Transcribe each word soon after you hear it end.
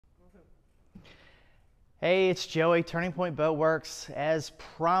Hey, it's Joey, Turning Point Boat Works. As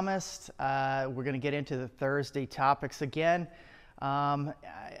promised, we're going to get into the Thursday topics again. I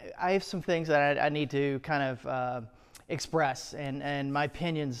have some things that I need to kind of express, and my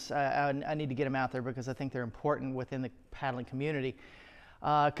opinions, I need to get them out there because I think they're important within the paddling community.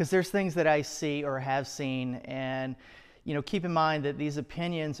 Because there's things that I see or have seen, and keep in mind that these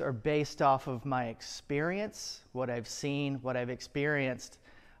opinions are based off of my experience, what I've seen, what I've experienced.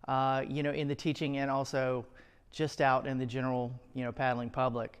 In the teaching and also just out in the general, paddling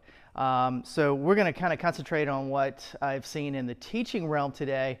public. So we're going to kind of concentrate on what I've seen in the teaching realm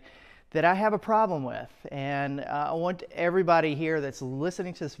today that I have a problem with. And I want everybody here that's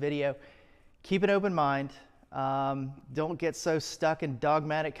listening to this video, keep an open mind. Don't get so stuck in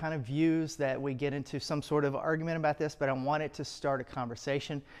dogmatic kind of views that we get into some sort of argument about this, but I want it to start a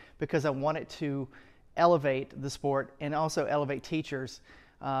conversation because I want it to elevate the sport and also elevate teachers.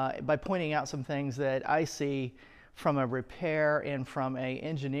 By pointing out some things that I see from a repair and from an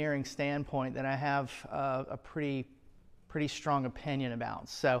engineering standpoint that I have a pretty strong opinion about.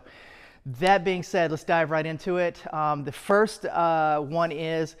 So that being said, let's dive right into it. The first one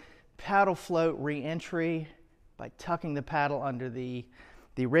is paddle float re-entry by tucking the paddle under the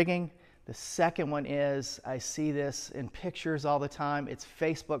rigging. The second one is, I see this in pictures all the time, it's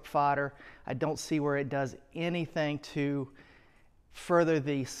Facebook fodder. I don't see where it does anything to further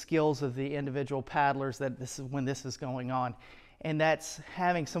the skills of the individual paddlers that when this is going on, and that's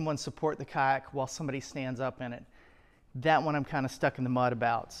having someone support the kayak while somebody stands up in it. That one I'm kind of stuck in the mud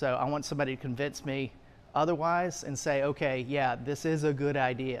about, so I want somebody to convince me otherwise and say, okay, yeah, this is a good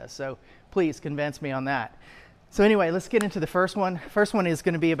idea, so please convince me on that. So anyway, let's get into the first one. First one is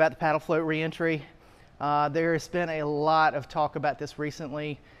going to be about the paddle float re-entry. There has been a lot of talk about this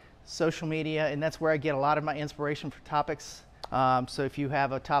recently, social media, and that's where I get a lot of my inspiration for topics. So if you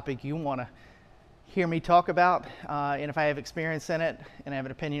have a topic you want to hear me talk about, and if I have experience in it and I have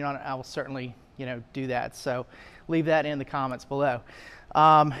an opinion on it, I will certainly, do that. So leave that in the comments below.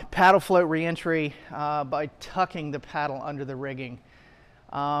 Paddle float re-entry by tucking the paddle under the rigging.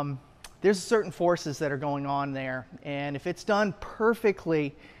 There's certain forces that are going on there, and if it's done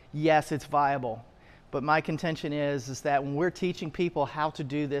perfectly, yes, it's viable. But my contention is that when we're teaching people how to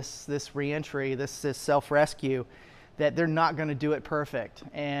do this re-entry, this self-rescue, that they're not going to do it perfect.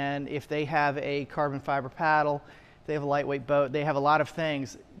 And if they have a carbon fiber paddle, they have a lightweight boat, they have a lot of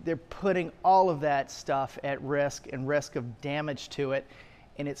things, they're putting all of that stuff at risk and risk of damage to it,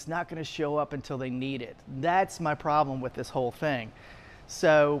 and it's not going to show up until they need it. That's my problem with this whole thing.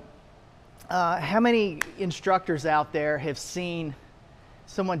 So how many instructors out there have seen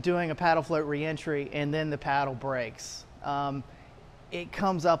someone doing a paddle float re-entry and then the paddle breaks? It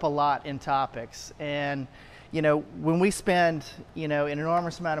comes up a lot in topics, and when we spend, an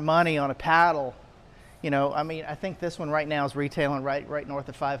enormous amount of money on a paddle, I think this one right now is retailing right north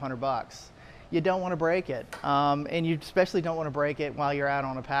of 500 bucks. You don't want to break it, and you especially don't want to break it while you're out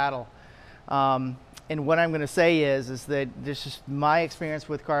on a paddle. And what I'm going to say is that this is my experience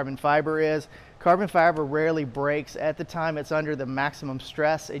with carbon fiber rarely breaks at the time it's under the maximum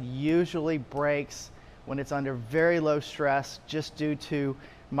stress. It usually breaks when it's under very low stress, just due to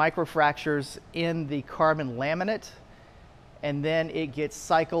microfractures in the carbon laminate, and then it gets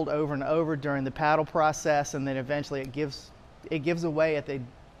cycled over and over during the paddle process, and then eventually it gives away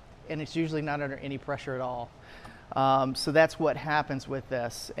and it's usually not under any pressure at all. So that's what happens with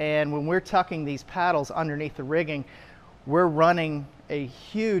this. And when we're tucking these paddles underneath the rigging, we're running a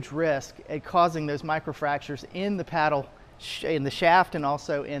huge risk at causing those microfractures in the paddle, in the shaft, and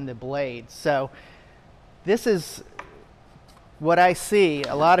also in the blade. So this is what I see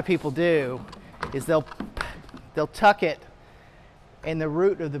a lot of people do, is they'll tuck it and the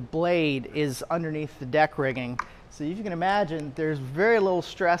root of the blade is underneath the deck rigging. So you can imagine there's very little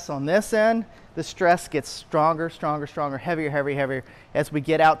stress on this end. The stress gets stronger, heavier as we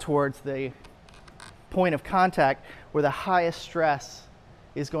get out towards the point of contact where the highest stress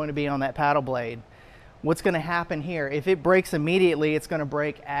is going to be on that paddle blade. What's going to happen here? If it breaks immediately, it's going to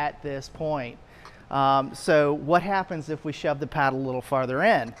break at this point. So what happens if we shove the paddle a little farther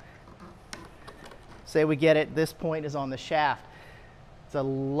in? Say we get it, this point is on the shaft. It's a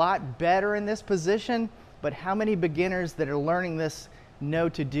lot better in this position, but how many beginners that are learning this know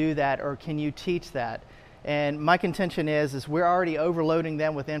to do that, or can you teach that? And my contention is we're already overloading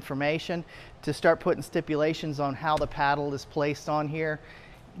them with information. To start putting stipulations on how the paddle is placed on here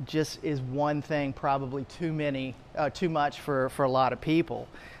just is one thing, probably too much for a lot of people.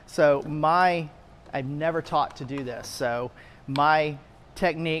 So I've never taught to do this, so my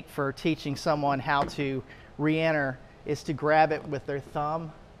technique for teaching someone how to re-enter is to grab it with their thumb,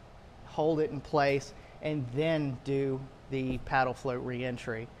 hold it in place, and then do the paddle float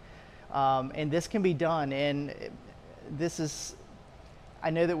reentry. And this can be done, and this is, I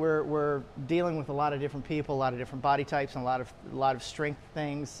know that we're dealing with a lot of different people, a lot of different body types, and a lot of strength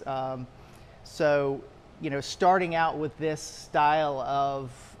things. So, you know, starting out with this style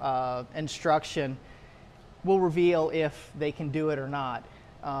of instruction will reveal if they can do it or not.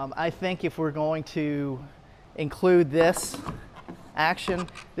 I think if we're going to include this action,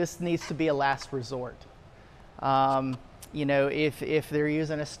 this needs to be a last resort. You know, if they're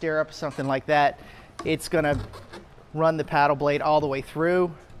using a stirrup, something like that, it's going to run the paddle blade all the way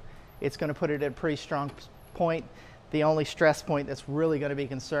through. It's going to put it at a pretty strong point. The only stress point that's really going to be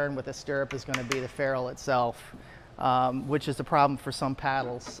concerned with the stirrup is going to be the ferrule itself, which is a problem for some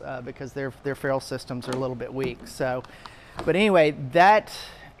paddles because their ferrule systems are a little bit weak. So, but anyway, that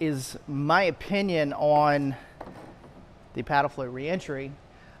is my opinion on the paddle float reentry.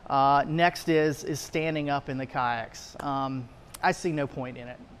 Next is standing up in the kayaks. I see no point in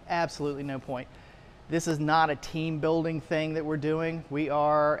it, absolutely no point. This is not a team building thing that we're doing. We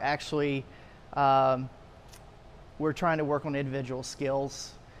are actually, we're trying to work on individual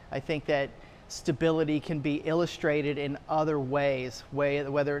skills. I think that stability can be illustrated in other ways,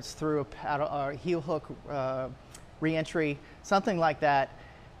 whether it's through a paddle, heel hook reentry, something like that.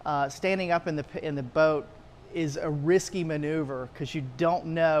 Standing up in the boat is a risky maneuver because you don't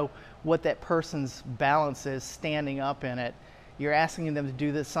know what that person's balance is standing up in it. You're asking them to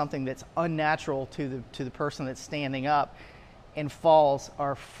do something that's unnatural to the person that's standing up, and falls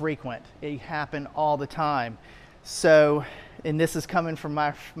are frequent. They happen all the time. So, and this is coming from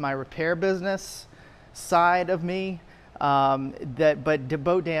my repair business side of me, but the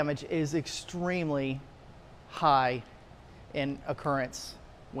boat damage is extremely high in occurrence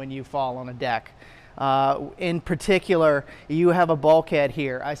when you fall on a deck. In particular, you have a bulkhead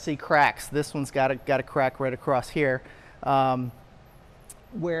here. I see cracks. This one's got a crack right across here,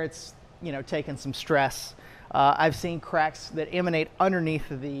 where it's, you know, taking some stress. I've seen cracks that emanate underneath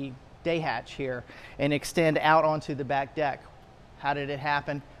the day hatch here and extend out onto the back deck. How did it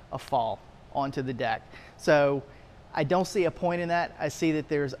happen? A fall onto the deck. So I don't see a point in that. I see that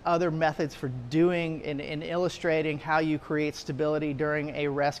there's other methods for doing and illustrating how you create stability during a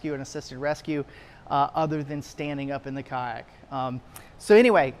rescue, an assisted rescue, other than standing up in the kayak. So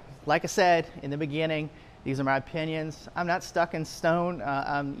anyway, like I said in the beginning, these are my opinions. I'm not stuck in stone.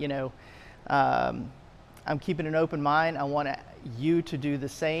 I'm keeping an open mind. I want you to do the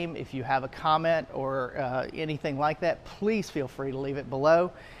same. If you have a comment or anything like that, please feel free to leave it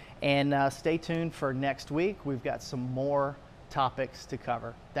below. And stay tuned for next week. We've got some more topics to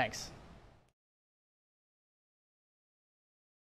cover. Thanks.